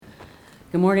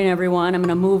Good morning, everyone. I'm going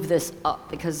to move this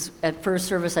up because at first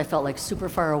service I felt like super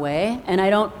far away, and I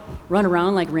don't run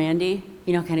around like Randy,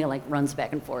 kind of like runs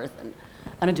back and forth, and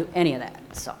I don't do any of that.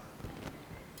 So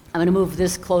I'm going to move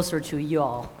this closer to you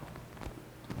all.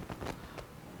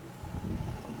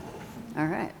 All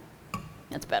right,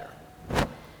 that's better. Well,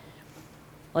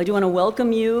 I do want to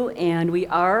welcome you, and we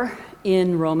are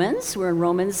in Romans. We're in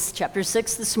Romans chapter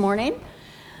 6 this morning.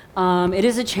 It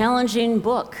is a challenging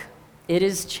book. It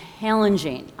is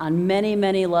challenging on many,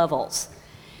 many levels.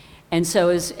 And so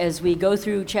as we go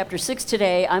through chapter 6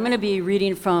 today, I'm going to be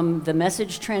reading from the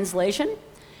Message translation.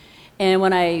 And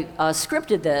when I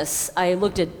scripted this, I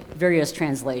looked at various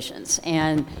translations.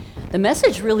 And the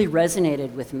Message really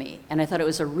resonated with me. And I thought it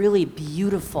was a really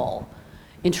beautiful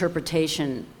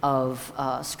interpretation of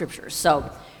Scripture. So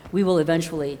we will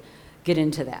eventually get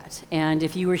into that. And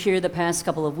if you were here the past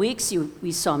couple of weeks,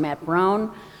 we saw Matt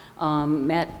Brown.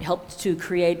 Matt helped to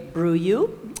create Brew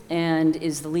U and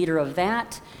is the leader of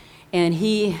that. And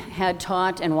he had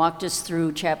taught and walked us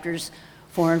through chapters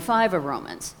 4 and 5 of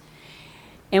Romans.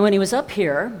 And when he was up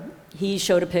here, he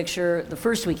showed a picture, the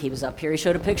first week he was up here, he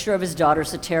showed a picture of his daughter,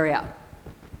 Soteria.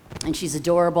 And she's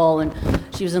adorable, and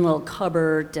she was in a little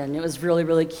cupboard, and it was really,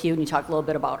 really cute, and he talked a little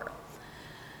bit about her.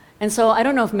 And so I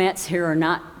don't know if Matt's here or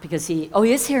not, because he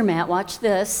is here, Matt, watch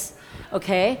this,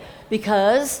 okay?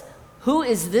 Because who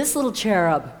is this little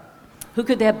cherub? Who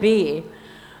could that be?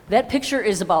 That picture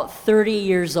is about 30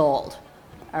 years old,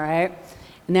 all right?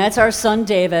 And that's our son,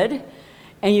 David.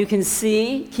 And you can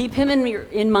see, keep him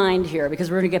in mind here,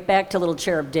 because we're going to get back to little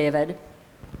cherub David,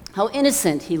 how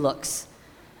innocent he looks.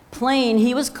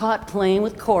 He was caught playing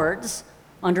with cords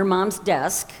under Mom's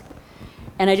desk.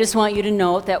 And I just want you to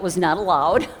note that was not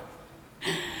allowed.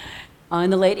 In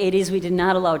the late 80s, we did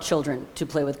not allow children to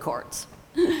play with cords.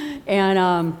 And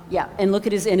and look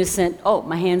at his innocent,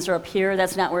 my hands are up here.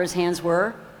 That's not where his hands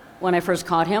were when I first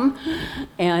caught him.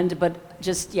 But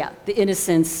the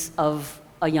innocence of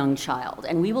a young child.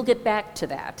 And we will get back to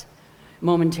that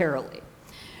momentarily.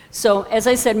 So as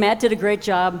I said, Matt did a great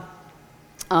job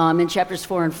in chapters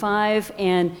 4 and 5.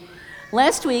 And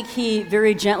last week, he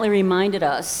very gently reminded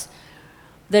us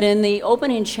that in the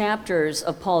opening chapters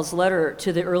of Paul's letter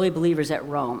to the early believers at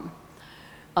Rome,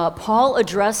 Paul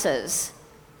addresses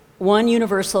one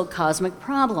universal cosmic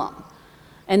problem,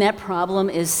 and that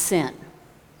problem is sin.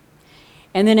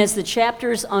 And then as the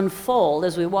chapters unfold,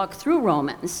 as we walk through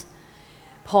Romans,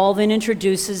 Paul then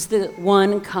introduces the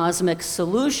one cosmic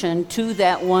solution to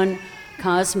that one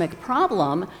cosmic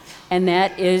problem, and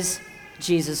that is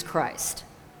Jesus Christ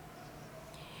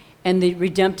and the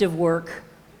redemptive work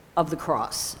of the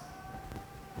cross.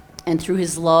 And through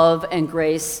his love and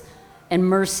grace and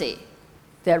mercy,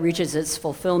 that reaches its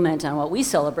fulfillment on what we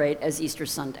celebrate as Easter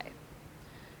Sunday.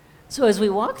 So as we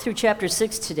walk through chapter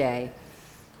 6 today,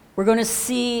 we're going to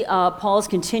see Paul's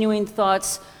continuing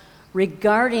thoughts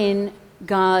regarding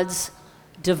God's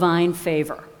divine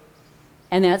favor.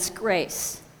 And that's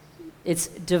grace. It's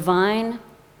divine,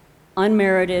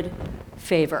 unmerited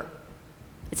favor.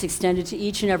 It's extended to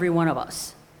each and every one of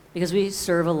us because we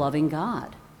serve a loving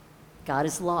God. God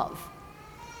is love.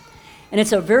 And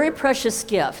it's a very precious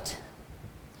gift.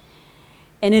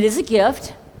 And it is a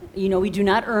gift. We do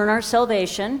not earn our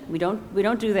salvation. We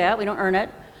don't do that. We don't earn it.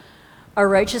 Our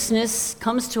righteousness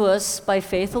comes to us by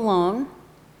faith alone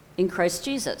in Christ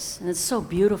Jesus. And it's so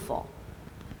beautiful.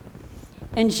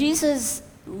 And Jesus,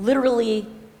 literally,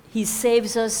 he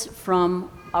saves us from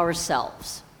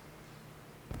ourselves.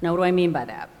 Now, what do I mean by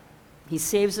that? He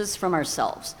saves us from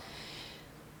ourselves.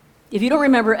 If you don't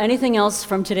remember anything else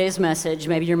from today's message,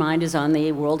 maybe your mind is on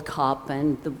the World Cup,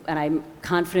 and I'm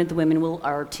confident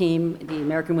our team, the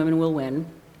American women, will win.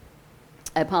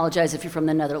 I apologize if you're from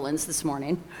the Netherlands this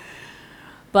morning.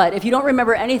 But if you don't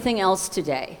remember anything else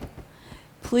today,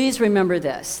 please remember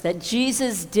this, that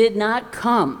Jesus did not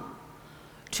come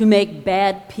to make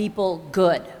bad people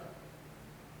good.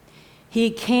 He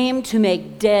came to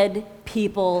make dead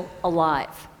people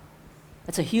alive.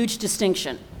 That's a huge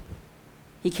distinction.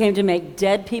 He came to make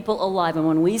dead people alive. And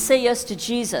when we say yes to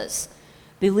Jesus,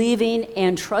 believing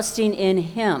and trusting in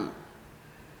him,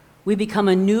 we become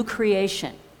a new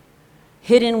creation,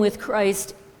 hidden with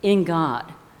Christ in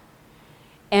God.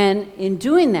 And in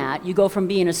doing that, you go from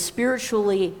being a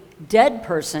spiritually dead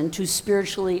person to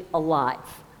spiritually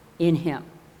alive in him.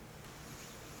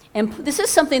 And this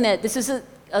is something that,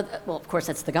 well, of course,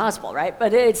 that's the gospel, right?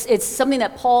 But it's something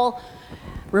that Paul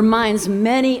reminds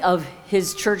many of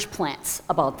his church plants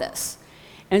about this.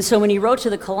 And so when he wrote to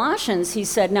the Colossians, he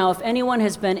said, now if anyone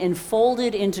has been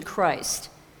enfolded into Christ,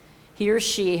 he or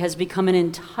she has become an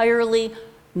entirely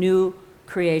new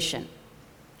creation.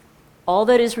 All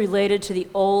that is related to the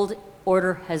old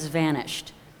order has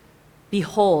vanished.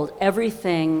 Behold,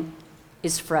 everything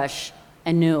is fresh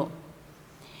and new.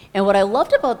 And what I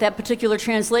loved about that particular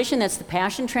translation, that's the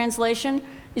Passion Translation,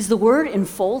 is the word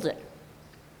enfolded.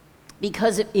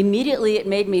 Because immediately it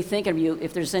made me think of you,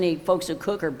 if there's any folks who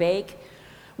cook or bake,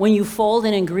 when you fold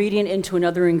an ingredient into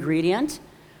another ingredient,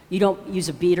 you don't use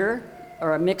a beater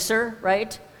or a mixer,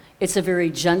 right? It's a very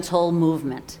gentle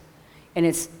movement. And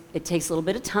it takes a little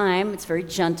bit of time, it's very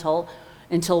gentle,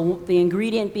 until the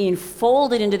ingredient being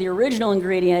folded into the original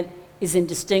ingredient is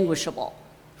indistinguishable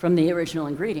from the original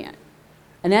ingredient.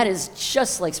 And that is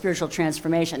just like spiritual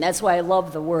transformation. That's why I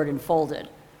love the word enfolded.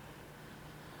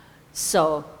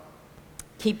 So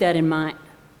keep that in mind.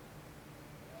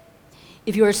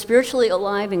 If you are spiritually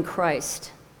alive in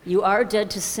Christ, you are dead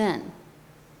to sin,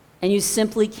 and you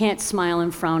simply can't smile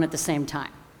and frown at the same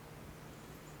time.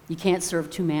 You can't serve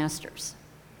two masters.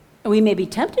 And we may be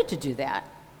tempted to do that,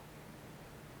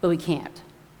 but we can't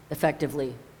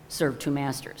effectively serve two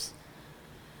masters.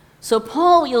 So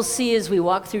Paul, you'll see as we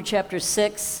walk through chapter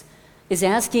 6, is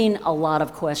asking a lot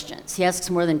of questions. He asks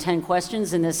more than 10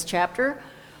 questions in this chapter.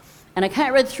 And I kind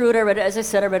of read through it. As I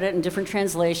said, I read it in different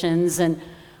translations. And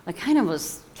I kind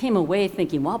of came away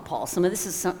thinking, wow, Paul, some of this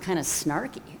is kind of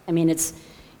snarky. I mean,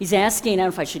 he's asking, I don't know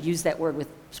if I should use that word with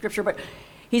Scripture, but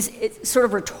it's sort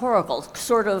of rhetorical,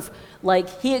 sort of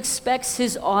like he expects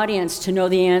his audience to know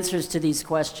the answers to these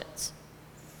questions.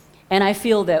 And I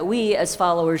feel that we as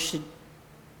followers should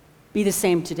be the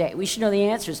same today. We should know the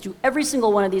answers to every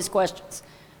single one of these questions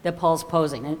that Paul's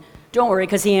posing. And don't worry,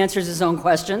 because he answers his own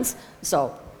questions,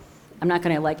 so I'm not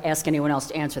going to ask anyone else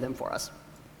to answer them for us.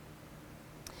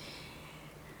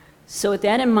 So with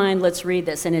that in mind, let's read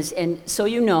this. And so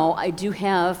you know, I do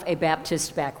have a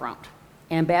Baptist background.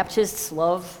 And Baptists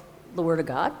love the Word of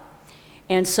God.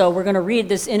 And so we're going to read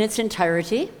this in its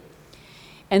entirety.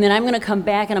 And then I'm going to come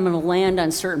back and I'm going to land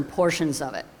on certain portions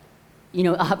of it. You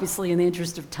know, obviously in the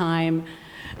interest of time.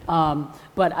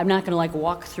 But I'm not going to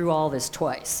walk through all this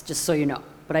twice, just so you know.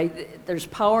 But there's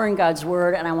power in God's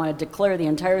Word, and I want to declare the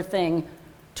entire thing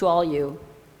to all you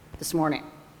this morning.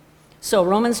 So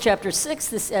Romans chapter 6,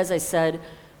 this, as I said,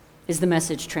 is the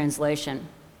Message translation.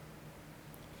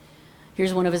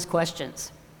 Here's one of his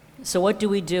questions. So what do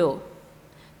we do?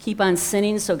 Keep on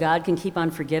sinning so God can keep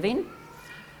on forgiving?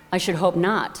 I should hope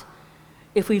not.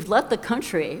 If we've left the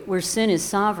country where sin is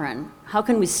sovereign, how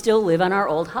can we still live on our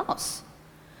old house?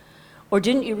 Or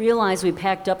didn't you realize we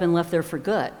packed up and left there for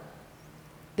good?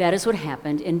 That is what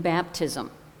happened in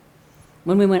baptism.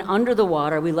 When we went under the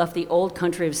water, we left the old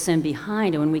country of sin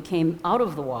behind, and when we came out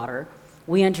of the water,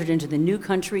 we entered into the new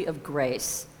country of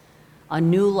grace, a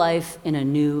new life in a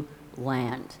new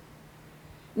land.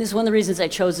 And this is one of the reasons I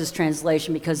chose this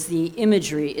translation, because the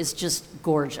imagery is just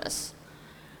gorgeous.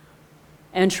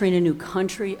 Entering a new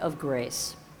country of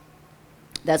grace.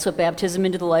 That's what baptism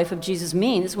into the life of Jesus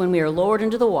means. When we are lowered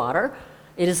into the water,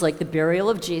 it is like the burial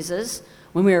of Jesus.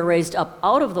 When we are raised up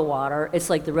out of the water, it's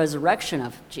like the resurrection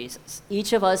of Jesus.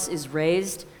 Each of us is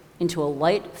raised into a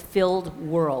light-filled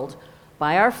world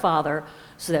by our Father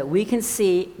so that we can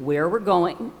see where we're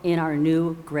going in our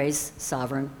new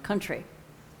grace-sovereign country.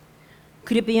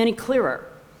 Could it be any clearer?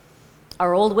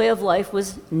 Our old way of life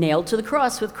was nailed to the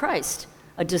cross with Christ,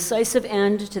 a decisive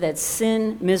end to that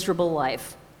sin-miserable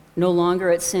life. No longer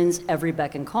at sin's every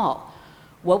beck and call.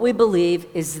 What we believe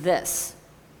is this.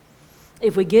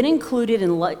 If we get included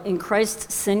in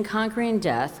Christ's sin-conquering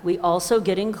death, we also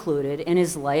get included in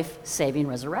his life-saving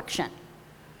resurrection.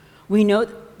 We know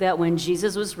that when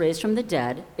Jesus was raised from the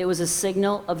dead, it was a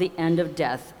signal of the end of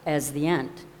death as the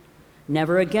end.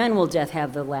 Never again will death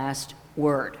have the last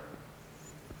word.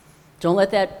 Don't let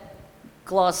that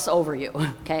gloss over you,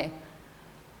 okay?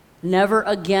 Never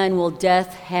again will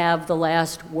death have the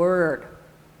last word.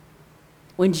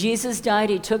 When Jesus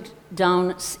died, he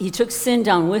took sin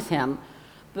down with him,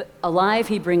 but alive,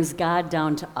 he brings God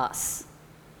down to us.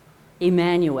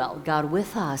 Emmanuel, God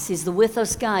with us. He's the with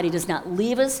us God. He does not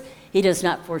leave us. He does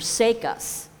not forsake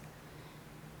us.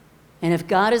 And if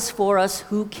God is for us,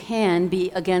 who can be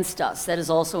against us? That is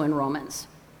also in Romans.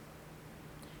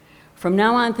 From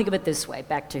now on, think of it this way.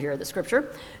 Back to here, the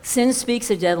scripture. Sin speaks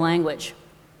a dead language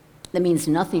that means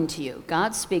nothing to you.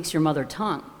 God speaks your mother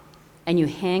tongue, and you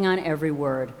hang on every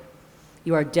word.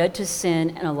 You are dead to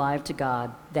sin and alive to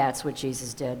God. That's what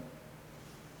Jesus did.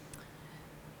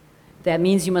 That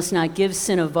means you must not give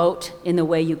sin a vote in the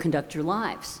way you conduct your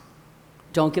lives.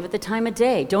 Don't give it the time of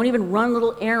day. Don't even run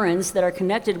little errands that are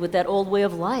connected with that old way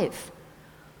of life.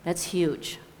 That's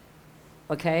huge.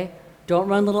 Okay? Don't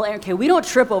run little errands. Okay, we don't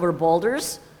trip over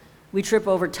boulders. We trip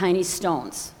over tiny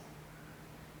stones.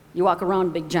 You walk around a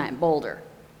big giant boulder,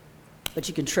 but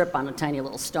you can trip on a tiny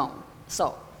little stone.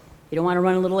 So, you don't want to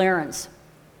run little errands.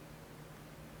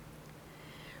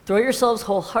 Throw yourselves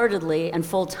wholeheartedly and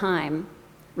full time.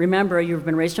 Remember, you've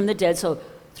been raised from the dead, so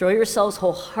throw yourselves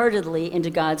wholeheartedly into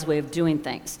God's way of doing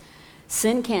things.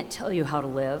 Sin can't tell you how to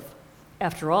live.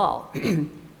 After all,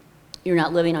 you're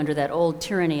not living under that old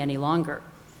tyranny any longer.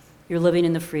 You're living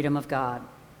in the freedom of God.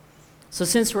 So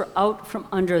since we're out from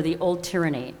under the old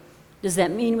tyranny, does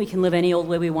that mean we can live any old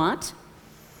way we want?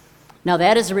 Now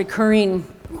that is a recurring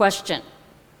question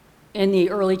in the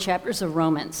early chapters of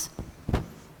Romans.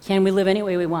 Can we live any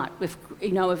way we want? If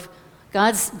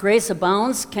God's grace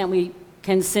abounds,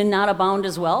 can sin not abound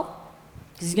as well?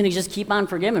 Because he's going to just keep on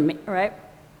forgiving me, right?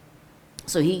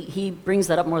 So he brings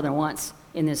that up more than once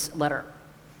in this letter.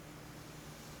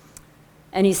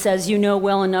 And he says, you know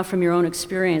well enough from your own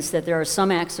experience that there are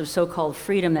some acts of so-called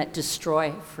freedom that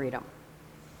destroy freedom.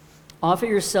 Offer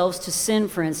yourselves to sin,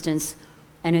 for instance,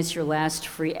 and it's your last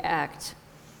free act.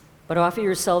 But offer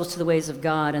yourselves to the ways of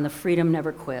God, and the freedom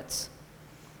never quits.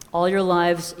 All your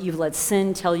lives, you've let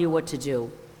sin tell you what to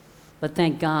do. But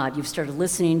thank God, you've started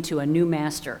listening to a new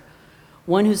master,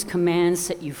 one whose commands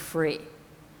set you free,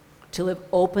 to live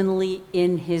openly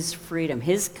in his freedom.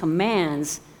 His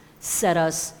commands set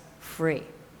us free.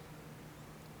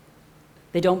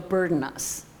 They don't burden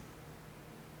us.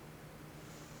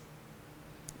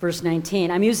 Verse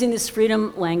 19, I'm using this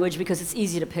freedom language because it's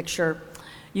easy to picture.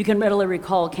 You can readily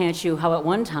recall, can't you, how at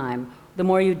one time, the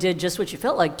more you did just what you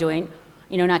felt like doing,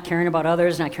 not caring about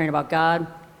others, not caring about God,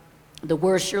 the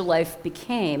worse your life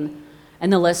became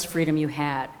and the less freedom you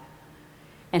had.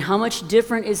 And how much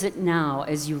different is it now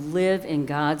as you live in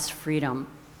God's freedom,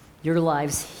 your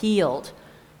lives healed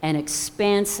and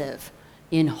expansive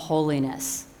in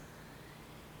holiness.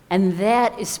 And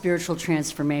that is spiritual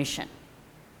transformation.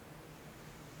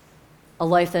 A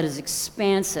life that is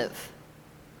expansive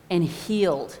and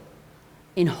healed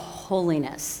in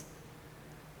holiness.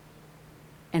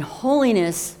 And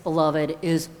holiness, beloved,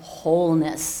 is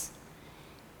wholeness.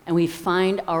 And we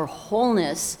find our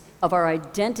wholeness of our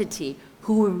identity,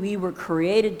 who we were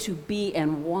created to be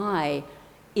and why,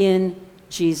 in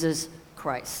Jesus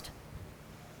Christ.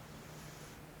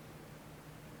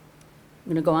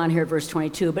 I'm going to go on here at verse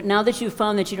 22. But now that you've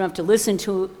found that you don't have to listen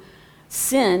to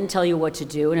sin tell you what to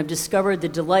do and have discovered the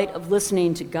delight of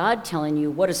listening to God telling you,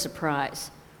 what a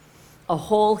surprise. A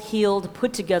whole, healed,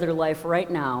 put-together life right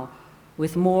now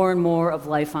with more and more of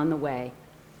life on the way.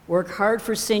 Work hard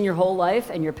for sin your whole life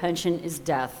and your pension is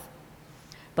death.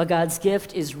 But God's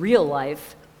gift is real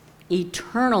life,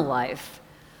 eternal life,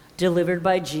 delivered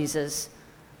by Jesus,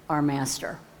 our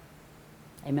Master.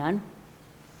 Amen?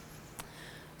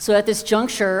 So at this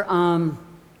juncture, I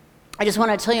just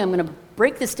want to tell you, I'm going to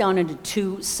break this down into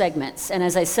two segments. And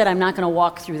as I said, I'm not going to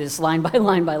walk through this line by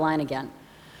line again.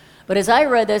 But as I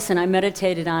read this and I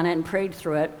meditated on it and prayed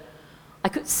through it, I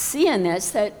could see in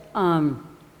this that,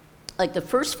 like the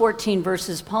first 14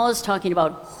 verses, Paul is talking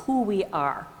about who we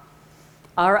are,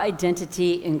 our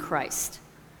identity in Christ.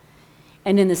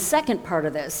 And in the second part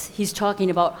of this, he's talking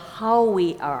about how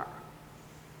we are,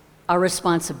 our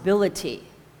responsibility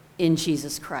in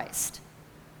Jesus Christ.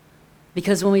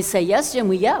 Because when we say yes to him,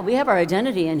 we have our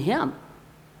identity in him.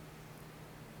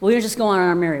 We don't just go on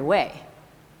our merry way.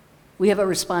 We have a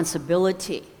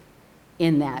responsibility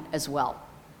in that as well.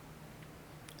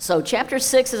 So chapter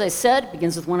 6, as I said,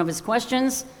 begins with one of his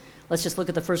questions. Let's just look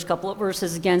at the first couple of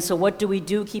verses again. So what do we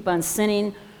do? Keep on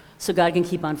sinning so God can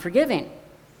keep on forgiving?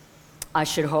 I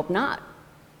should hope not.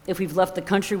 If we've left the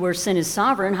country where sin is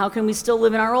sovereign, how can we still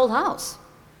live in our old house?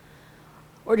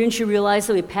 Or didn't you realize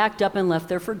that we packed up and left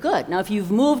there for good? Now, if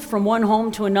you've moved from one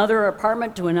home to another,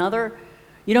 apartment to another,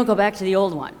 you don't go back to the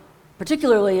old one.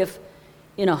 Particularly if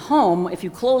in a home, if you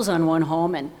close on one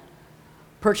home and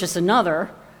purchase another,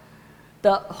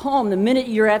 the home, the minute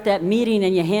you're at that meeting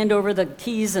and you hand over the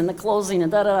keys and the closing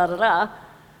and da-da-da-da-da,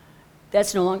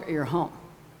 that's no longer your home.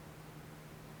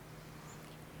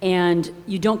 And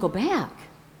you don't go back.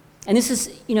 And this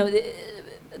is, a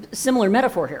similar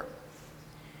metaphor here.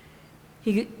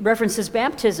 He references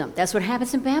baptism. That's what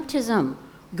happens in baptism.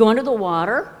 We go under the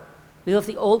water. We left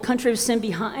the old country of sin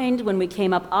behind. When we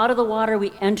came up out of the water,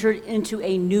 we entered into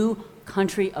a new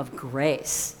country of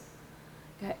grace.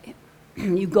 Okay.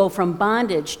 You go from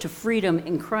bondage to freedom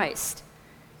in Christ.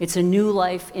 It's a new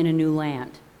life in a new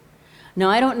land. Now,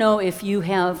 I don't know if you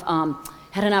have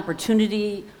had an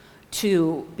opportunity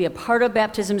to be a part of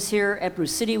baptisms here at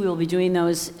Bruce City. We will be doing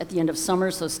those at the end of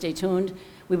summer, so stay tuned.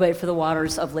 We wait for the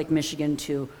waters of Lake Michigan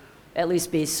to at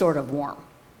least be sort of warm,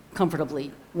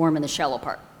 comfortably warm in the shallow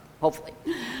part, hopefully.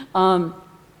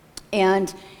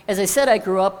 And as I said, I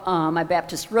grew up my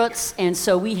Baptist roots, and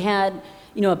so we had,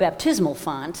 a baptismal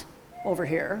font over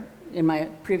here in my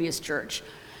previous church.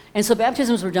 And so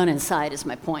baptisms were done inside, is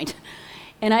my point.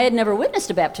 And I had never witnessed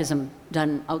a baptism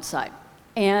done outside,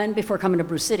 and before coming to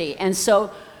Bruce City. And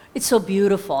so it's so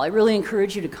beautiful. I really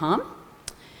encourage you to come.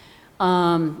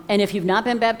 And if you've not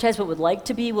been baptized but would like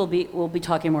to be, we'll be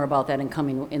talking more about that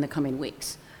in the coming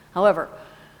weeks. However,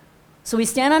 so we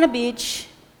stand on a beach,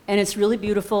 and it's really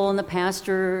beautiful, and the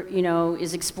pastor,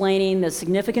 is explaining the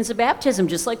significance of baptism,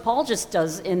 just like Paul just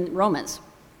does in Romans.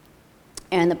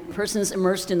 And the person's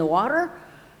immersed in the water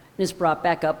and is brought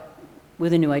back up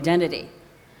with a new identity.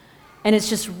 And it's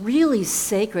just really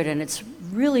sacred, and it's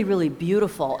really, really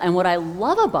beautiful. And what I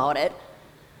love about it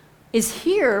is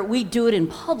here we do it in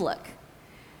public.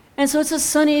 And so it's a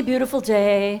sunny, beautiful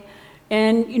day,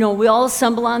 and we all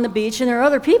assemble on the beach, and there are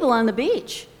other people on the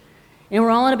beach. And we're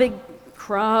all in a big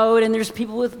crowd, and there's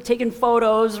people taking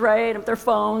photos, right, of their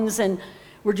phones, and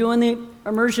we're doing the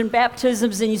immersion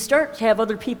baptisms, and you start to have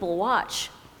other people watch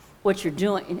what you're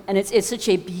doing. And it's such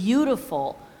a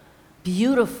beautiful,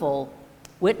 beautiful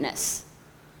witness.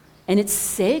 And it's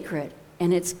sacred,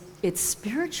 and it's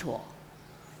spiritual.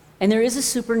 And there is a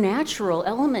supernatural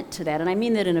element to that, and I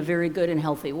mean that in a very good and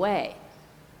healthy way.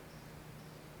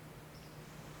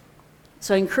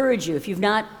 So I encourage you, if you've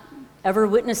not ever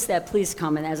witnessed that, please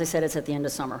come. And as I said, it's at the end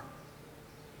of summer.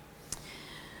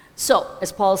 So,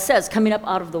 as Paul says, coming up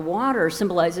out of the water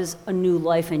symbolizes a new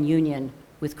life and union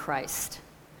with Christ.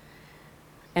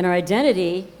 And our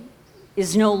identity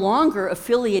is no longer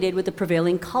affiliated with the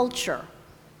prevailing culture.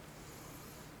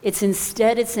 It's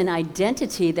an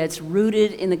identity that's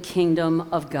rooted in the kingdom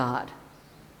of God.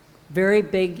 Very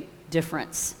big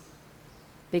difference.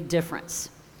 Big difference.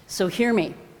 So hear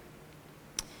me.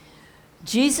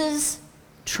 Jesus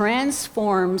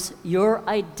transforms your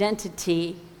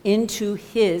identity into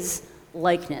his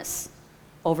likeness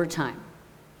over time.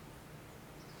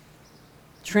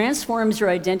 Transforms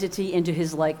your identity into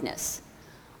his likeness.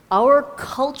 Our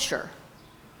culture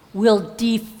will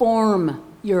deform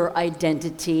your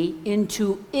identity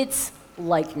into its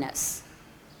likeness.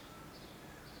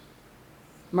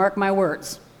 Mark my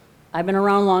words. I've been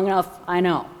around long enough, I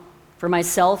know, for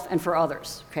myself and for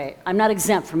others, okay? I'm not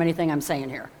exempt from anything I'm saying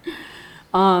here.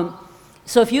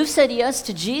 So if you've said yes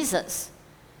to Jesus,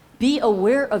 be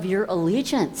aware of your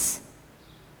allegiance.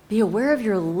 Be aware of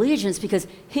your allegiance, because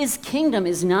his kingdom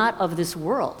is not of this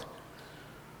world.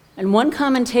 And one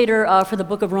commentator for the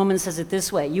book of Romans says it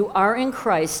this way: you are in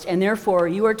Christ, and therefore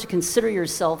you are to consider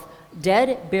yourself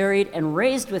dead, buried, and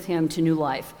raised with him to new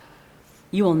life.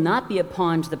 You will not be a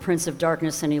pawn to the prince of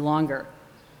darkness any longer,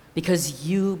 because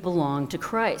you belong to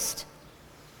Christ.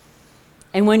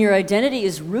 And when your identity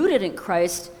is rooted in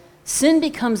Christ, sin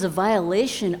becomes a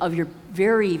violation of your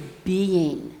very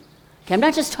being. Okay, I'm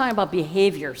not just talking about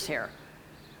behaviors here,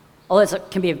 although it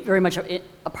can be very much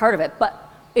a part of it, but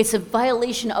it's a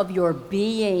violation of your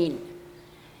being.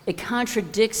 It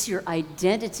contradicts your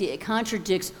identity. It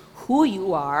contradicts who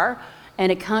you are,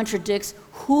 and it contradicts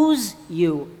whose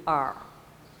you are.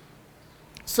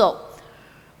 So,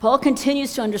 Paul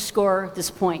continues to underscore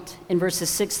this point in verses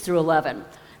 6 through 11.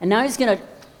 And now he's going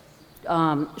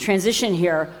to transition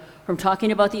here from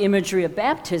talking about the imagery of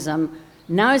baptism.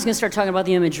 Now he's going to start talking about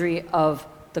the imagery of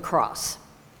the cross.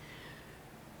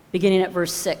 Beginning at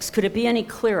verse 6. Could it be any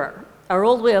clearer? Our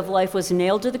old way of life was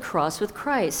nailed to the cross with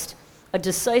Christ, a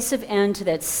decisive end to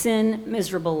that sin,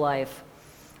 miserable life.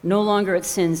 No longer at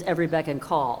sin's every beck and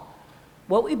call.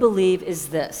 What we believe is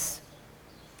this: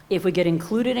 if we get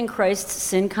included in Christ's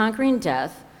sin-conquering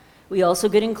death, we also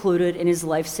get included in his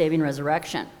life-saving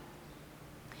resurrection.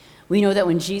 We know that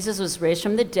when Jesus was raised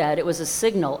from the dead, it was a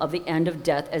signal of the end of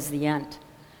death as the end.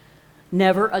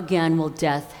 Never again will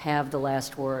death have the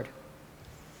last word.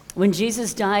 When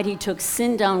Jesus died, he took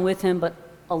sin down with him, but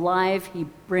alive, he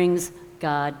brings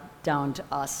God down to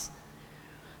us.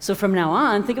 So from now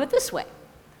on, think of it this way.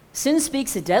 Sin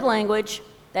speaks a dead language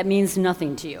that means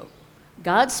nothing to you.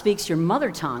 God speaks your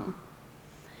mother tongue,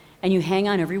 and you hang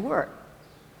on every word.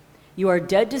 You are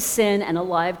dead to sin and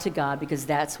alive to God, because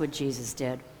that's what Jesus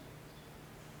did.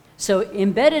 So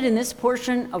embedded in this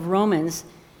portion of Romans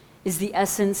is the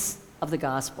essence of the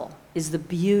gospel, is the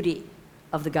beauty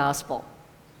of the gospel.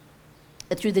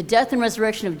 That through the death and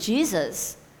resurrection of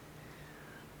Jesus,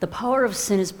 the power of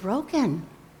sin is broken,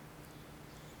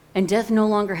 and death no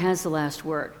longer has the last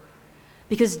word.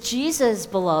 Because Jesus,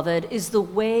 beloved, is the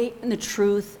way and the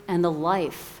truth and the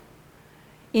life.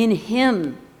 In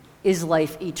him is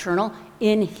life eternal.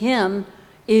 In him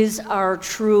is our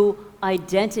true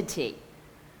identity.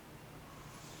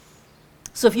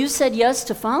 So if you said yes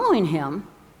to following him,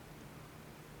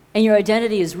 and your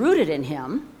identity is rooted in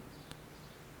him,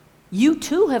 you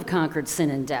too have conquered sin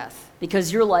and death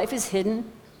because your life is hidden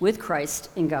with Christ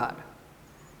in God.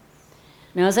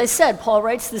 Now, as I said, Paul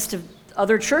writes this to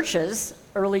other churches,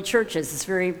 early churches, this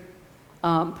very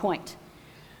point.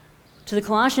 To the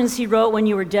Colossians, he wrote, when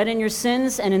you were dead in your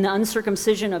sins and in the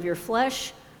uncircumcision of your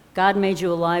flesh, God made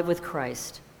you alive with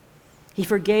Christ. He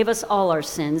forgave us all our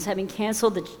sins, having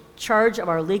canceled the charge of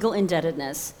our legal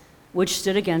indebtedness, which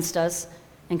stood against us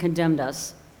and condemned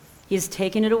us. He has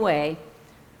taken it away,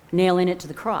 nailing it to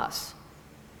the cross.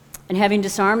 And having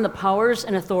disarmed the powers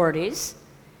and authorities,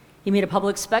 he made a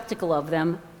public spectacle of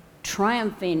them,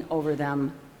 triumphing over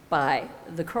them by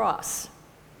the cross.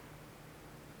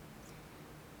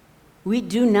 We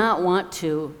do not want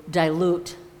to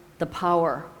dilute the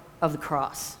power of the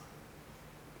cross.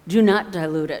 Do not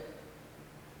dilute it.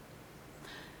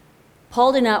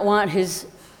 Paul did not want his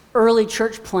early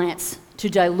church plants to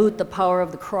dilute the power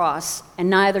of the cross, and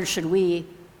neither should we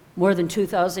more than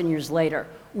 2,000 years later.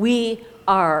 We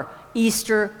are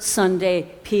Easter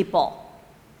Sunday people.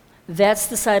 That's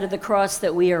the side of the cross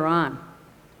that we are on.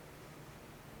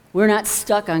 We're not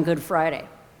stuck on Good Friday.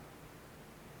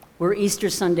 We're Easter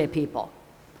Sunday people.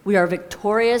 We are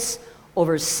victorious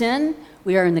over sin.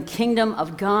 We are in the kingdom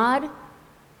of God.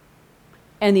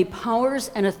 And the powers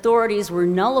and authorities were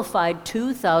nullified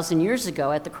 2,000 years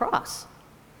ago at the cross.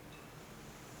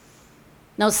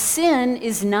 Now, sin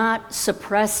is not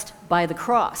suppressed by the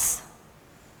cross.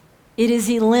 It is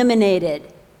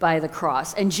eliminated by the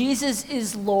cross. And Jesus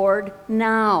is Lord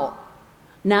now.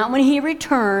 Not when he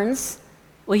returns.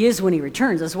 Well, he is when he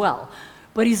returns as well.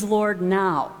 But he's Lord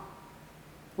now.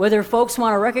 Whether folks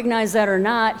want to recognize that or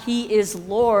not, he is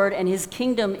Lord and his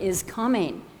kingdom is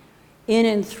coming in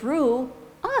and through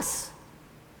us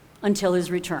until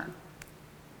his return.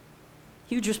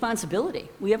 Huge responsibility.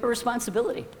 We have a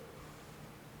responsibility.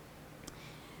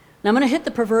 Now I'm going to hit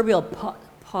the proverbial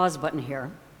pause button here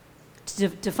to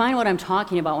define what I'm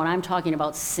talking about when I'm talking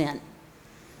about sin.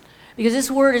 Because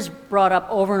this word is brought up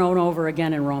over and over and over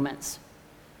again in Romans.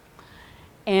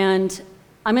 And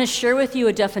I'm going to share with you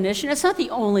a definition. It's not the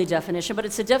only definition, but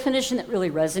it's a definition that really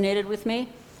resonated with me.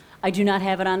 I do not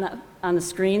have it on the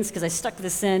screens because I stuck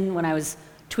this in when I was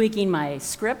tweaking my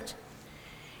script.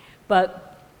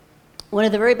 But one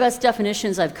of the very best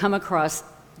definitions I've come across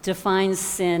defines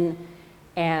sin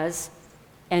as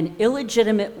an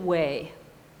illegitimate way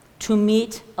to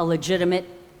meet a legitimate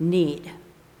need.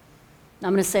 Now,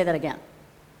 I'm going to say that again.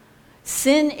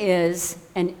 Sin is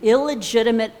an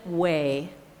illegitimate way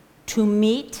to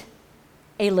meet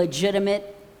a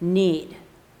legitimate need.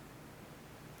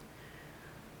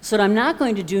 So what I'm not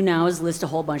going to do now is list a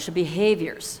whole bunch of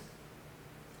behaviors,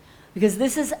 because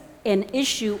this is an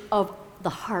issue of the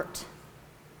heart.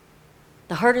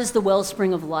 The heart is the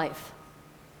wellspring of life.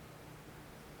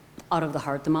 Out of the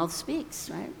heart, the mouth speaks,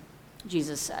 right?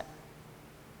 Jesus said.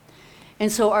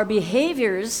 And so our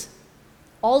behaviors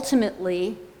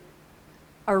ultimately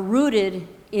are rooted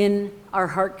in our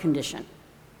heart condition.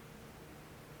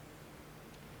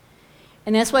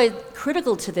 And that's why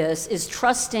critical to this is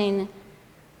trusting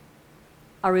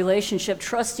our relationship,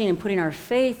 trusting and putting our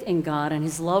faith in God and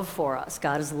his love for us.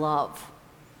 God is love.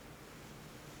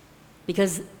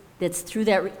 Because it's through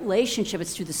that relationship,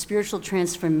 it's through the spiritual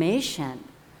transformation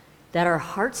that our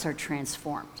hearts are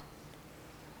transformed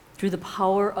through the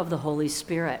power of the Holy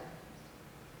Spirit.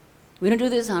 We don't do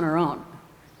this on our own.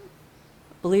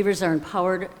 Believers are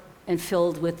empowered and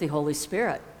filled with the Holy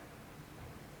Spirit.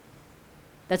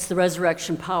 That's the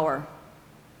resurrection power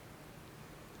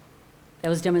that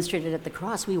was demonstrated at the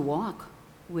cross. We walk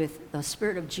with the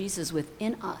Spirit of Jesus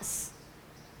within us.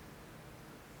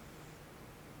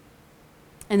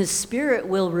 And the Spirit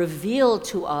will reveal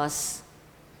to us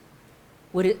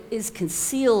what is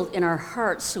concealed in our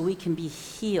hearts so we can be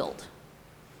healed.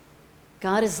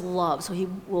 God is love, so he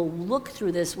will look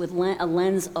through this with a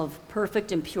lens of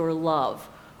perfect and pure love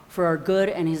for our good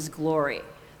and his glory.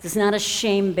 This is not a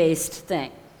shame-based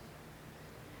thing.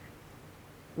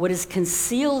 What is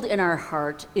concealed in our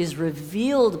heart is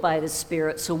revealed by the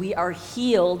Spirit, so we are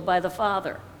healed by the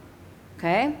Father.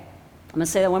 Okay? I'm going to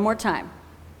say that one more time.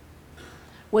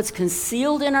 What's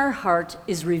concealed in our heart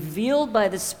is revealed by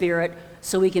the Spirit,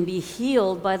 so we can be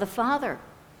healed by the Father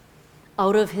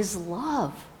out of his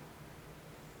love.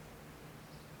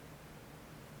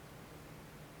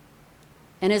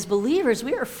 And as believers,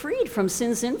 we are freed from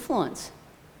sin's influence.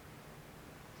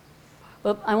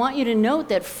 But I want you to note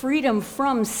that freedom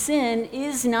from sin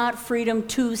is not freedom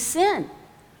to sin.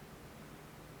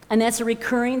 And that's a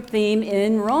recurring theme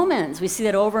in Romans. We see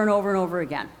that over and over and over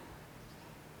again.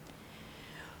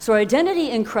 So our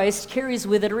identity in Christ carries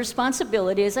with it a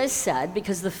responsibility, as I said,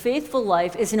 because the faithful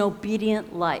life is an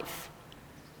obedient life.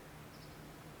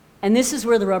 And this is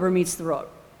where the rubber meets the road.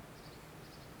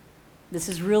 This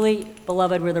is really,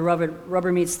 beloved, where the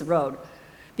rubber meets the road.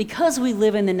 Because we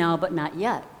live in the now but not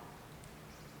yet.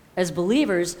 As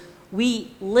believers,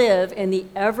 we live in the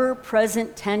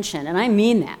ever-present tension, and I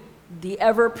mean that, the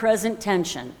ever-present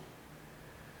tension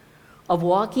of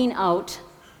walking out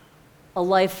a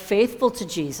life faithful to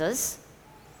Jesus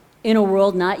in a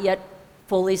world not yet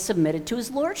fully submitted to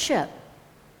his lordship.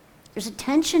 There's a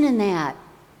tension in that.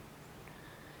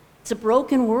 It's a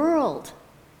broken world.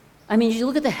 I mean, you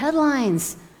look at the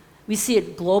headlines. We see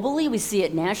it globally, we see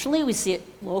it nationally, we see it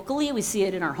locally, we see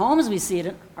it in our homes, we see it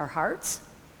in our hearts.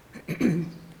 And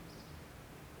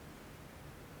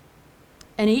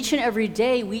each and every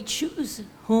day, we choose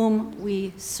whom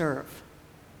we serve.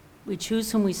 We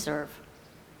choose whom we serve.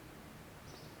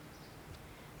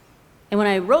 And when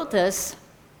I wrote this,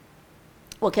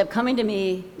 what kept coming to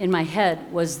me in my head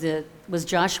was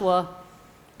Joshua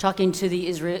talking to the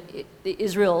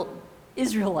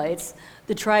Israelites,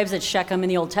 the tribes at Shechem in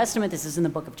the Old Testament. This is in the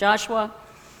book of Joshua.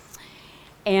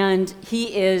 And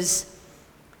he is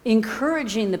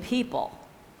encouraging the people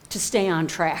to stay on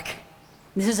track.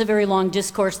 This is a very long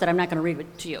discourse that I'm not going to read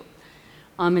it to you.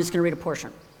 I'm just going to read a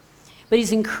portion. But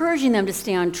he's encouraging them to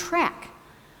stay on track,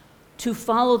 to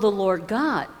follow the Lord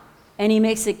God. And he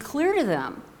makes it clear to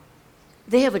them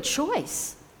they have a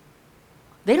choice.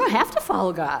 They don't have to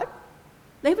follow God.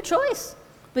 They have a choice.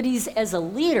 But he's, as a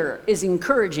leader, is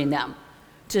encouraging them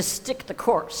to stick the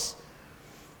course.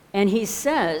 And he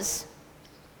says,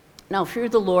 now fear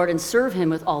the Lord and serve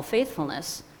him with all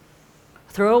faithfulness.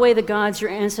 Throw away the gods your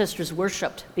ancestors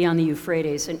worshipped beyond the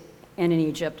Euphrates and in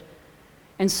Egypt,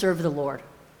 and serve the Lord.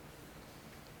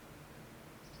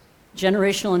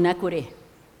 Generational inequity.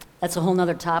 That's a whole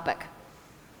nother topic.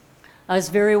 I was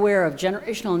very aware of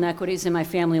generational inequities in my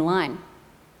family line,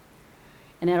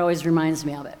 and that always reminds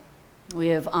me of it. We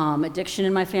have addiction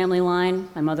in my family line.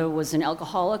 My mother was an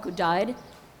alcoholic who died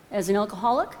as an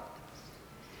alcoholic.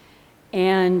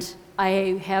 And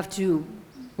I have to,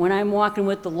 when I'm walking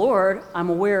with the Lord, I'm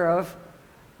aware of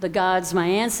the gods my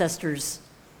ancestors,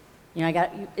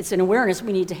 it's an awareness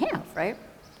we need to have, right?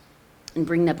 And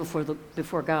bring that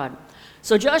before God.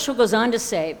 So Joshua goes on to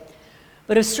say,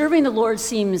 but if serving the Lord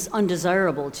seems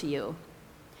undesirable to you,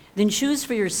 then choose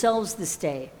for yourselves this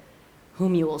day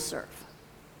whom you will serve.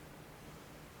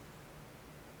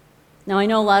 Now I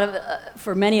know a lot of,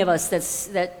 for many of us,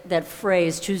 that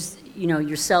phrase, choose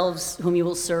yourselves whom you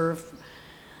will serve,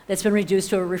 that's been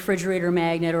reduced to a refrigerator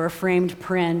magnet or a framed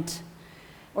print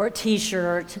or a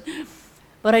t-shirt.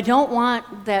 But I don't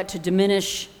want that to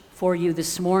diminish for you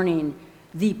this morning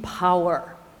the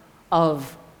power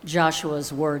of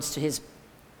Joshua's words to his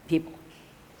people.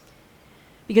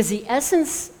 Because the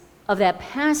essence of that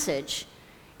passage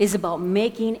is about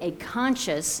making a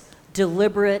conscious,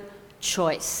 deliberate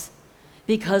choice.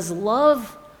 Because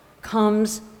love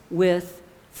comes with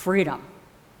freedom.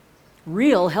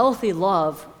 Real, healthy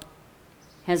love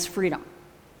has freedom.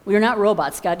 We are not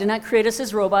robots. God did not create us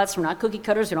as robots. We're not cookie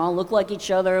cutters. We don't all look like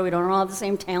each other. We don't all have the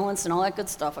same talents and all that good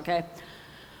stuff, okay?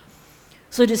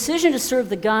 So a decision to serve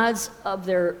the gods of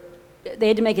they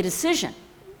had to make a decision,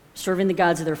 serving the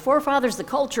gods of their forefathers, the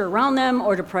culture around them,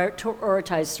 or to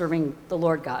prioritize serving the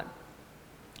Lord God.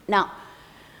 Now,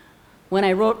 when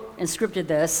I wrote and scripted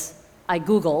this, I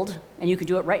Googled, and you can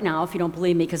do it right now if you don't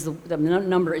believe me, because the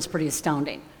number is pretty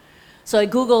astounding. So I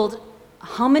Googled,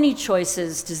 how many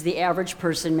choices does the average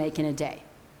person make in a day?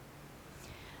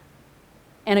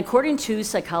 And according to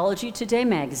Psychology Today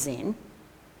magazine,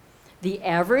 the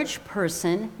average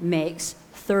person makes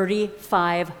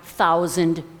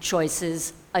 35,000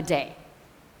 choices a day.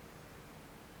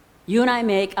 You and I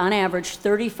make, on average,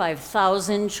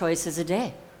 35,000 choices a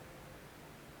day.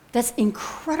 That's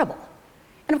incredible.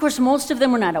 And of course, most of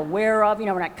them we're not aware of,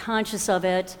 we're not conscious of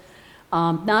it.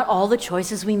 Not all the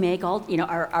choices we make,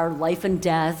 our life and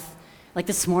death. Like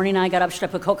this morning, I got up, should I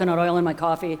put coconut oil in my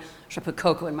coffee? Should I put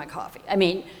cocoa in my coffee? I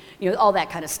mean, all that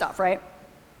kind of stuff, right?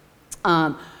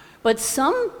 But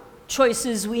some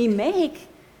choices we make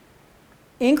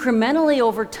incrementally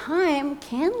over time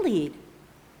can lead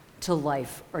to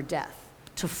life or death,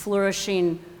 to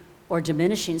flourishing or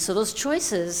diminishing. So those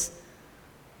choices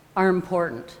are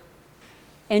important.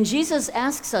 And Jesus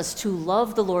asks us to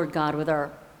love the Lord God with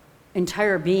our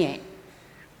entire being,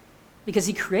 because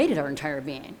he created our entire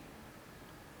being,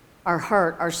 our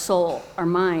heart, our soul, our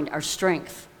mind, our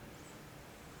strength.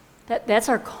 That's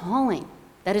our calling.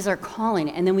 That is our calling.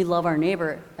 And then we love our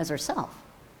neighbor as ourselves.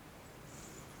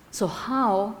 So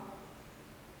how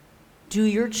Do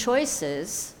your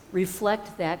choices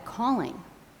reflect that calling?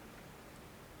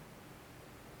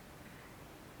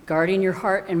 Guarding your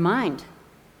heart and mind.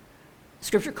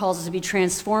 Scripture calls us to be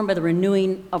transformed by the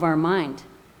renewing of our mind.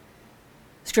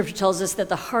 Scripture tells us that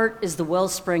the heart is the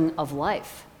wellspring of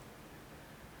life.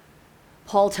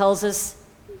 Paul tells us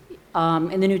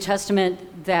in the New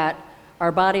Testament that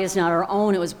our body is not our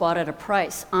own, it was bought at a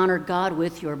price. Honor God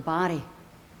with your body.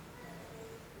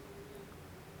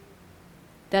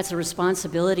 That's a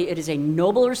responsibility. It is a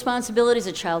noble responsibility as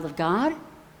a child of God.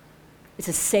 It's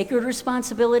a sacred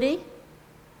responsibility.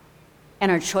 And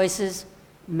our choices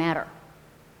matter.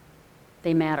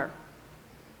 They matter.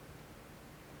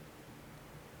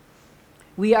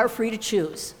 We are free to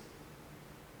choose,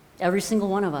 every single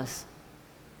one of us.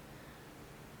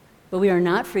 But we are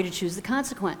not free to choose the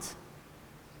consequence.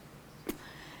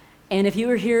 And if you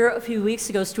were here a few weeks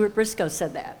ago, Stuart Briscoe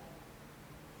said that.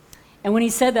 And when he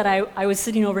said that, I was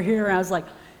sitting over here and I was like,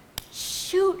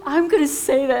 shoot, I'm going to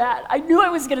say that. I knew I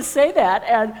was going to say that.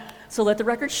 And so let the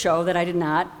record show that I did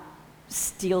not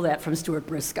steal that from Stuart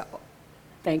Briscoe.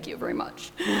 Thank you very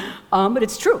much. But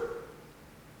it's true.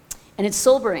 And it's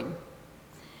sobering.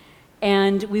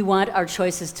 And we want our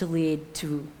choices to lead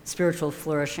to spiritual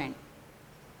flourishing.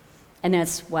 And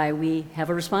that's why we have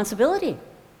a responsibility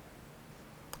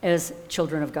as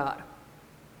children of God.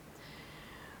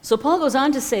 So Paul goes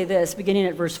on to say this, beginning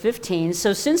at verse 15.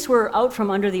 So since we're out from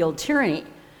under the old tyranny,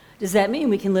 does that mean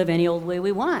we can live any old way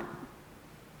we want?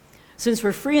 Since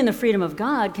we're free in the freedom of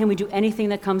God, can we do anything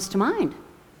that comes to mind?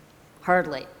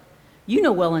 Hardly. You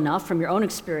know well enough from your own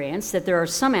experience that there are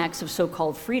some acts of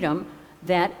so-called freedom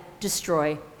that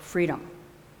destroy freedom.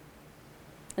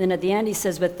 And then at the end he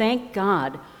says, but thank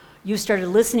God you started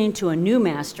listening to a new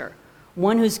master,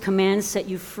 one whose commands set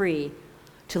you free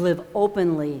to live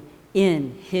openly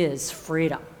in his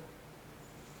freedom.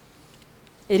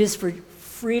 It is for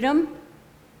freedom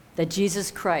that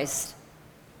Jesus Christ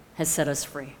has set us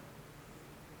free.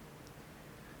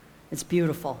 It's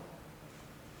beautiful.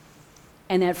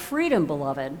 And that freedom,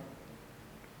 beloved,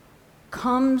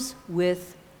 comes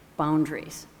with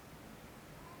boundaries.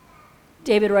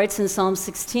 David writes in Psalm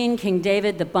 16, King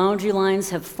David, the boundary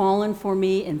lines have fallen for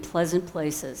me in pleasant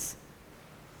places.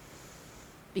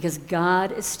 Because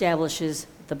God establishes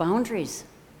the boundaries.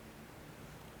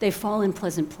 They fall in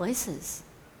pleasant places.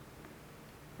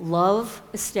 Love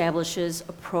establishes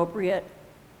appropriate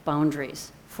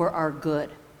boundaries for our good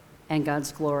and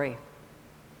God's glory.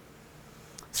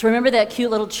 So remember that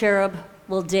cute little cherub,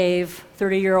 little Dave,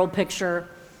 30-year-old picture,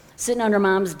 sitting under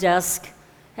mom's desk,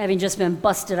 having just been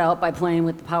busted out by playing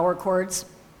with the power cords,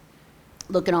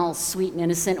 looking all sweet and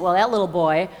innocent. Well, that little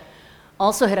boy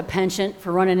also had a penchant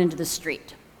for running into the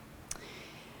street.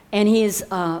 And he is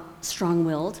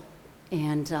strong-willed,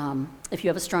 and if you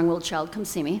have a strong-willed child, come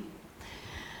see me.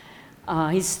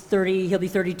 He's 30, he'll be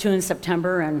 32 in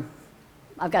September, and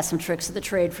I've got some tricks of the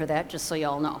trade for that, just so you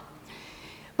all know.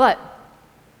 But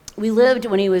we lived,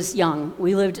 when he was young,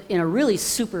 we lived in a really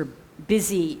super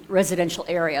busy residential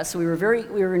area. So we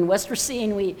were in West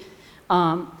Racine. We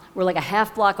were like a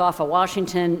half block off of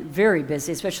Washington, very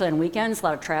busy, especially on weekends, a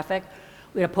lot of traffic.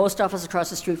 We had a post office across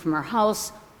the street from our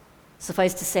house.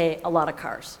 Suffice to say, a lot of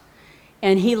cars.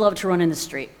 And he loved to run in the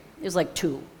street. He was like a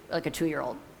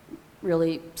 2-year-old,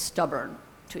 really stubborn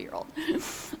 2-year-old.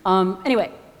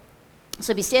 Anyway,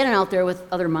 so he'd be standing out there with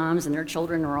other moms and their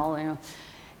children or all, and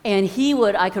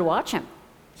I could watch him.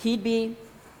 He'd be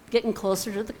getting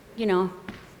closer to the,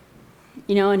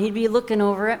 and he'd be looking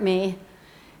over at me,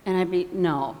 and I'd be,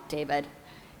 no, David.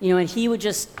 And he would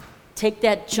just take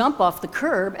that jump off the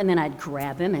curb, and then I'd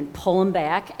grab him and pull him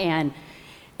back, and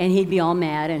he'd be all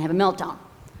mad and have a meltdown.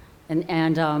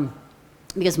 And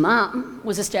because Mom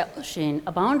was establishing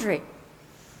a boundary.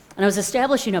 And I was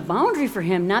establishing a boundary for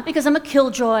him, not because I'm a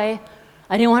killjoy.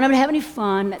 I didn't want him to have any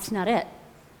fun. That's not it.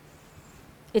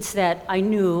 It's that I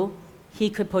knew he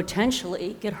could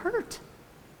potentially get hurt.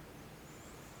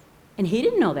 And he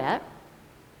didn't know that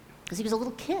because he was a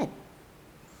little kid.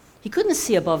 He couldn't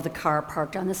see above the car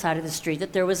parked on the side of the street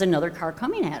that there was another car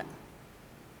coming at him.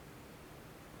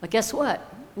 But guess what?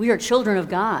 We are children of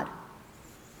God.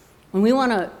 When we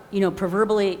want to,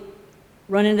 proverbially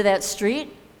run into that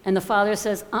street and the Father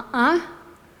says, and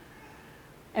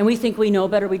we think we know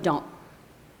better, we don't.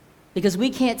 Because we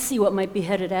can't see what might be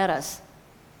headed at us.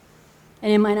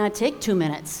 And it might not take 2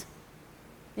 minutes.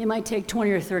 It might take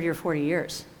 20 or 30 or 40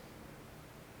 years.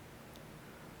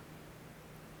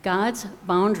 God's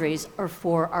boundaries are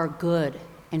for our good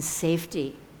and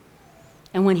safety.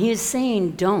 And when he is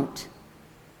saying don't,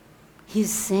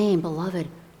 he's saying, beloved,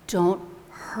 don't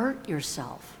hurt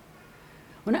yourself.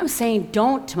 When I was saying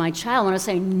don't to my child, when I was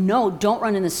saying no, don't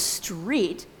run in the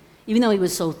street, even though he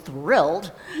was so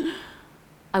thrilled,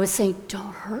 I was saying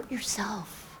don't hurt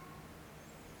yourself.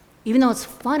 Even though it's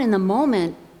fun in the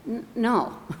moment,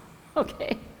 no.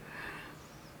 Okay?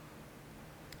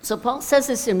 So Paul says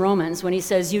this in Romans when he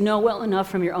says, you know well enough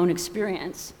from your own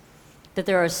experience that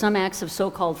there are some acts of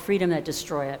so-called freedom that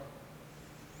destroy it.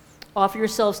 Offer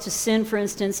yourselves to sin, for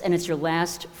instance, and it's your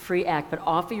last free act, but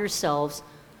offer yourselves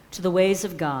to the ways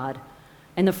of God,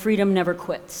 and the freedom never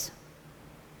quits.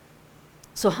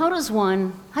 So how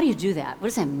do you do that? What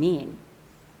does that mean?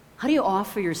 How do you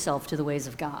offer yourself to the ways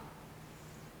of God?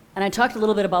 And I talked a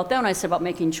little bit about that when I said about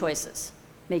making choices.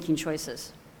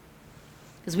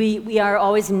 Because we are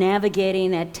always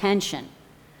navigating that tension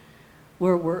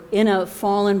where we're in a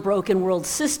fallen, broken world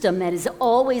system that is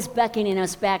always beckoning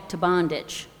us back to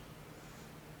bondage.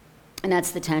 And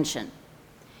that's the tension.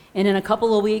 And in a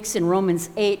couple of weeks in Romans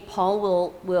 8,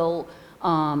 Paul will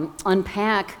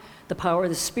unpack the power of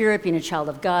the Spirit, being a child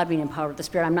of God, being empowered with the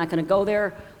Spirit. I'm not going to go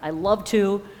there. I love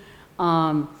to,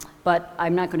 but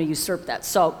I'm not going to usurp that.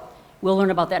 So we'll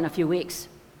learn about that in a few weeks.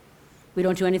 We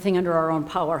don't do anything under our own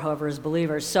power, however, as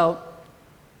believers. So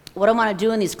what I want to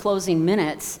do in these closing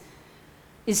minutes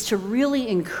is to really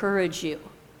encourage you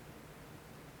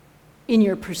in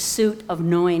your pursuit of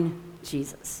knowing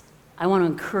Jesus. I want to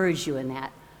encourage you in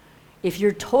that. If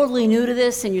you're totally new to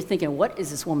this and you're thinking, what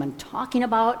is this woman talking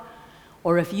about?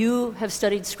 Or if you have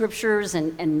studied scriptures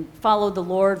and followed the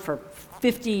Lord for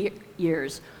 50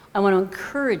 years, I want to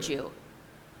encourage you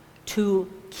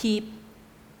to keep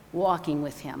walking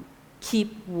with him.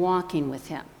 Keep walking with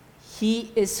him.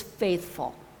 He is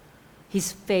faithful.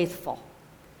 He's faithful.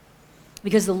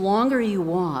 Because the longer you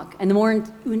walk and the more you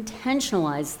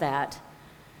intentionalize that,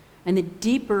 and the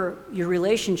deeper your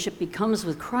relationship becomes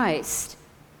with Christ,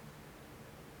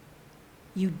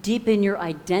 you deepen your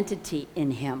identity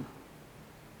in him.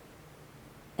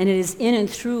 And it is in and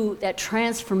through that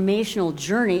transformational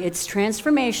journey. It's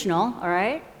transformational, all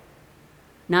right?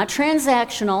 Not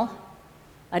transactional.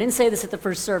 I didn't say this at the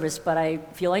first service, but I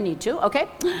feel I need to, okay?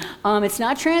 It's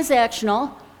not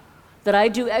transactional that I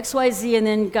do X, Y, Z, and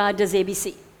then God does A, B,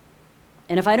 C.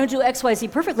 And if I don't do X, Y, Z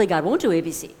perfectly, God won't do A,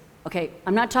 B, C. Okay,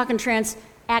 I'm not talking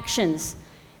transactions.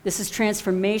 This is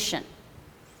transformation.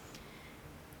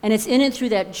 And it's in and through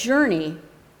that journey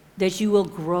that you will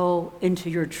grow into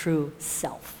your true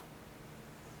self.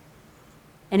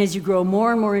 And as you grow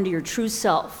more and more into your true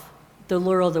self, the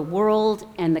lure of the world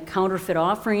and the counterfeit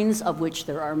offerings, of which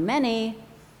there are many,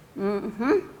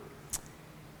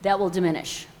 that will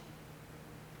diminish.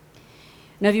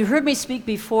 Now, if you've heard me speak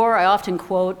before, I often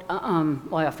quote, I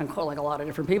often quote like a lot of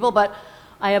different people, but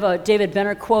I have a David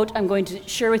Benner quote I'm going to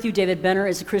share with you. David Benner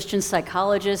is a Christian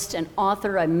psychologist and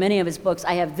author of many of his books.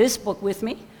 I have this book with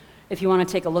me, if you want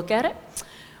to take a look at it.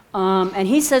 And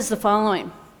he says the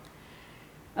following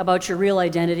about your real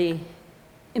identity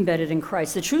embedded in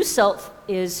Christ. The true self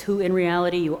is who in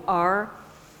reality you are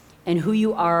and who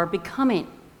you are becoming.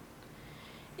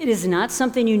 It is not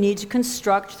something you need to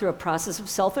construct through a process of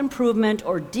self-improvement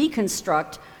or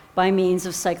deconstruct by means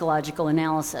of psychological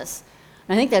analysis.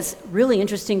 And I think that's really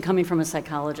interesting coming from a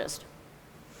psychologist.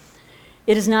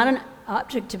 It is not an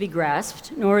object to be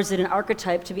grasped, nor is it an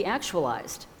archetype to be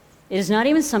actualized. It is not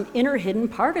even some inner hidden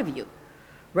part of you.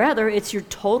 Rather, it's your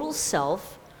total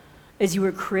self as you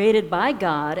were created by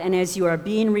God and as you are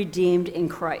being redeemed in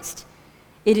Christ.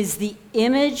 It is the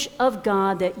image of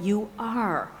God that you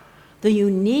are, the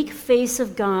unique face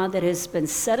of God that has been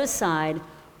set aside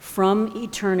from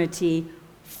eternity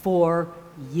for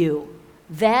you.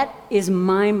 That is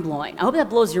mind-blowing. I hope that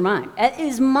blows your mind. That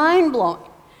is mind-blowing.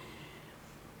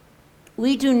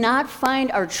 We do not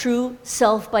find our true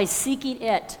self by seeking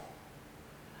it.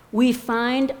 We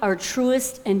find our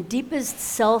truest and deepest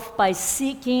self by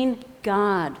seeking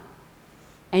God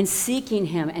and seeking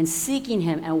him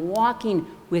and walking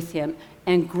with him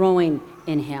and growing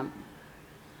in him.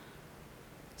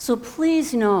 So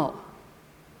please know,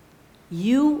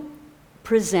 you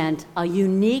present a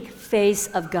unique face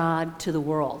of God to the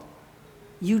world.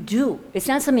 You do. It's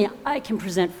not something I can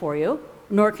present for you,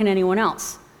 nor can anyone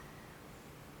else.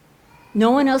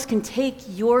 No one else can take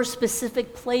your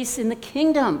specific place in the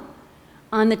kingdom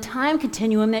on the time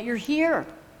continuum that you're here.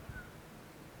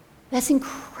 That's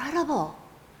incredible.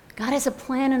 God has a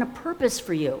plan and a purpose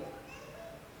for you.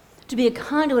 To be a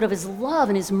conduit of his love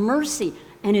and his mercy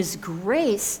and his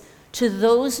grace to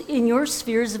those in your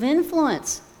spheres of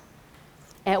influence.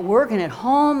 At work and at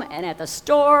home and at the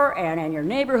store and in your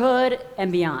neighborhood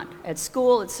and beyond, at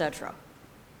school, etc.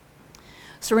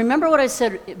 So remember what I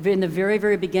said in the very,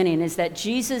 very beginning is that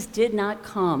Jesus did not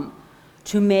come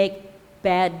to make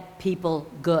bad people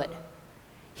good.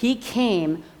 He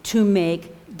came to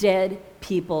make dead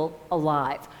people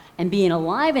alive. And being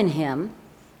alive in him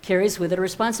carries with it a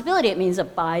responsibility. It means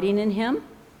abiding in him,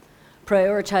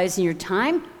 prioritizing your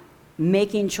time,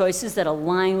 making choices that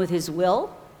align with his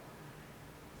will,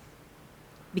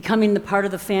 becoming the part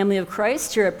of the family of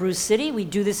Christ. Here at Bruce City, we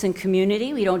do this in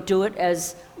community. We don't do it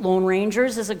as lone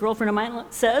rangers, as a girlfriend of mine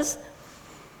says.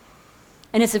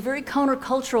 And it's a very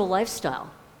countercultural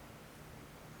lifestyle.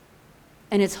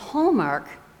 And its hallmark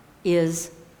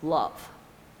is love.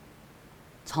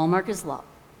 Its hallmark is love.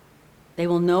 They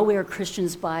will know we are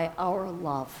Christians by our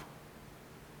love.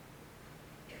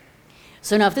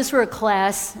 So now if this were a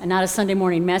class and not a Sunday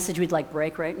morning message, we'd like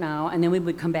break right now, and then we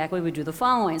would come back, we would do the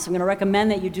following. So I'm going to recommend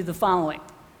that you do the following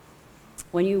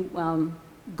when you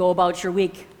go about your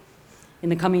week in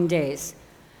the coming days.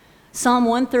 Psalm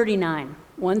 139,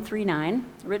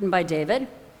 written by David,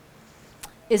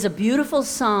 is a beautiful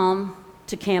psalm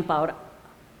to camp out.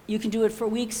 You can do it for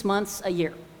weeks, months, a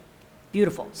year.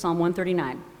 Beautiful, Psalm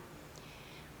 139.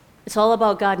 It's all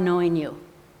about God knowing you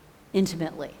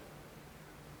intimately.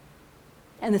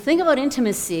 And the thing about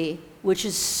intimacy, which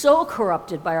is so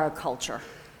corrupted by our culture,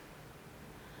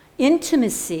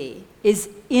 intimacy is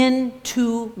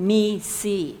into me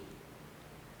see.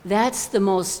 That's the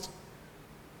most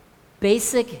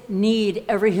basic need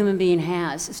every human being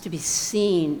has, is to be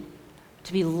seen,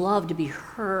 to be loved, to be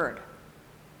heard.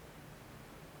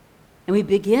 And we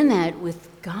begin that with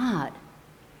God.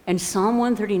 And Psalm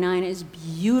 139 is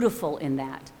beautiful in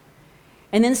that.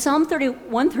 And then Psalm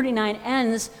 139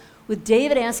 ends with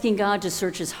David asking God to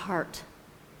search his heart.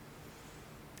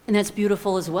 And that's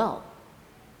beautiful as well.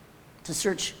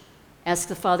 Ask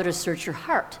the Father to search your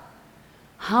heart.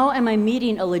 How am I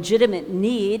meeting a legitimate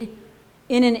need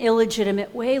in an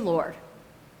illegitimate way, Lord?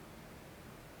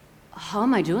 How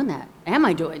am I doing that? Am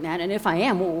I doing that? And if I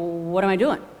am, what am I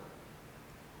doing?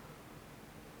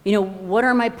 What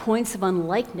are my points of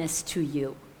unlikeness to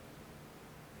you?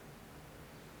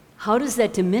 How does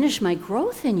that diminish my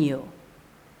growth in you?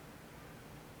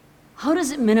 How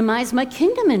does it minimize my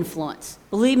kingdom influence?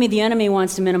 Believe me, the enemy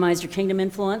wants to minimize your kingdom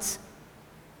influence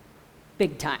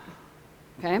big time,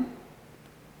 okay?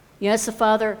 You ask the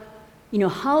Father,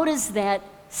 how does that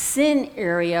sin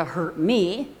area hurt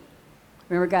me?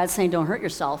 Remember God saying, don't hurt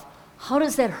yourself. How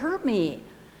does that hurt me?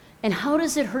 And how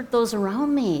does it hurt those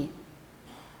around me?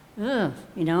 It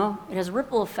has a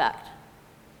ripple effect,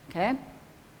 okay?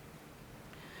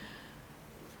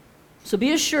 So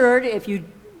be assured, if you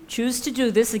choose to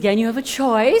do this, again, you have a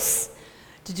choice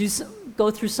to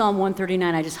go through Psalm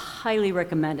 139. I just highly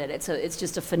recommend it. It's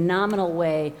just a phenomenal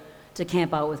way to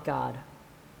camp out with God.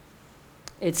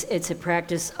 It's a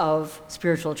practice of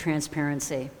spiritual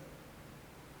transparency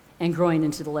and growing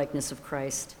into the likeness of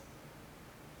Christ.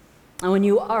 And when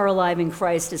you are alive in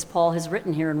Christ, as Paul has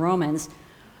written here in Romans,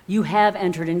 you have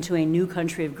entered into a new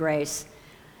country of grace,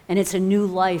 and it's a new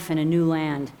life and a new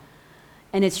land.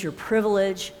 And it's your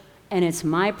privilege, and it's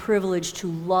my privilege to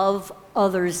love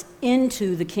others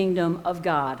into the kingdom of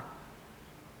God.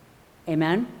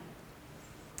 Amen?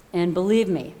 And believe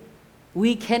me,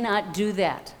 we cannot do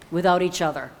that without each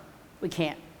other. We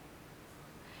can't.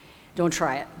 Don't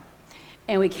try it.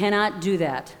 And we cannot do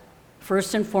that,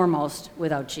 first and foremost,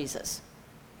 without Jesus.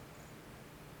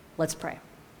 Let's pray.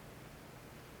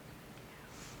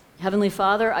 Heavenly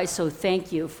Father, I so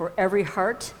thank you for every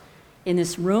heart in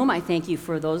this room. I thank you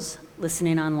for those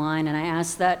listening online, and I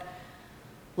ask that,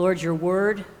 Lord, your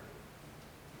word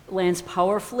lands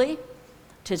powerfully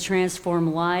to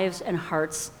transform lives and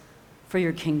hearts for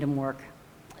your kingdom work.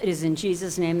 It is in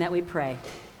Jesus' name that we pray.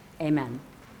 Amen.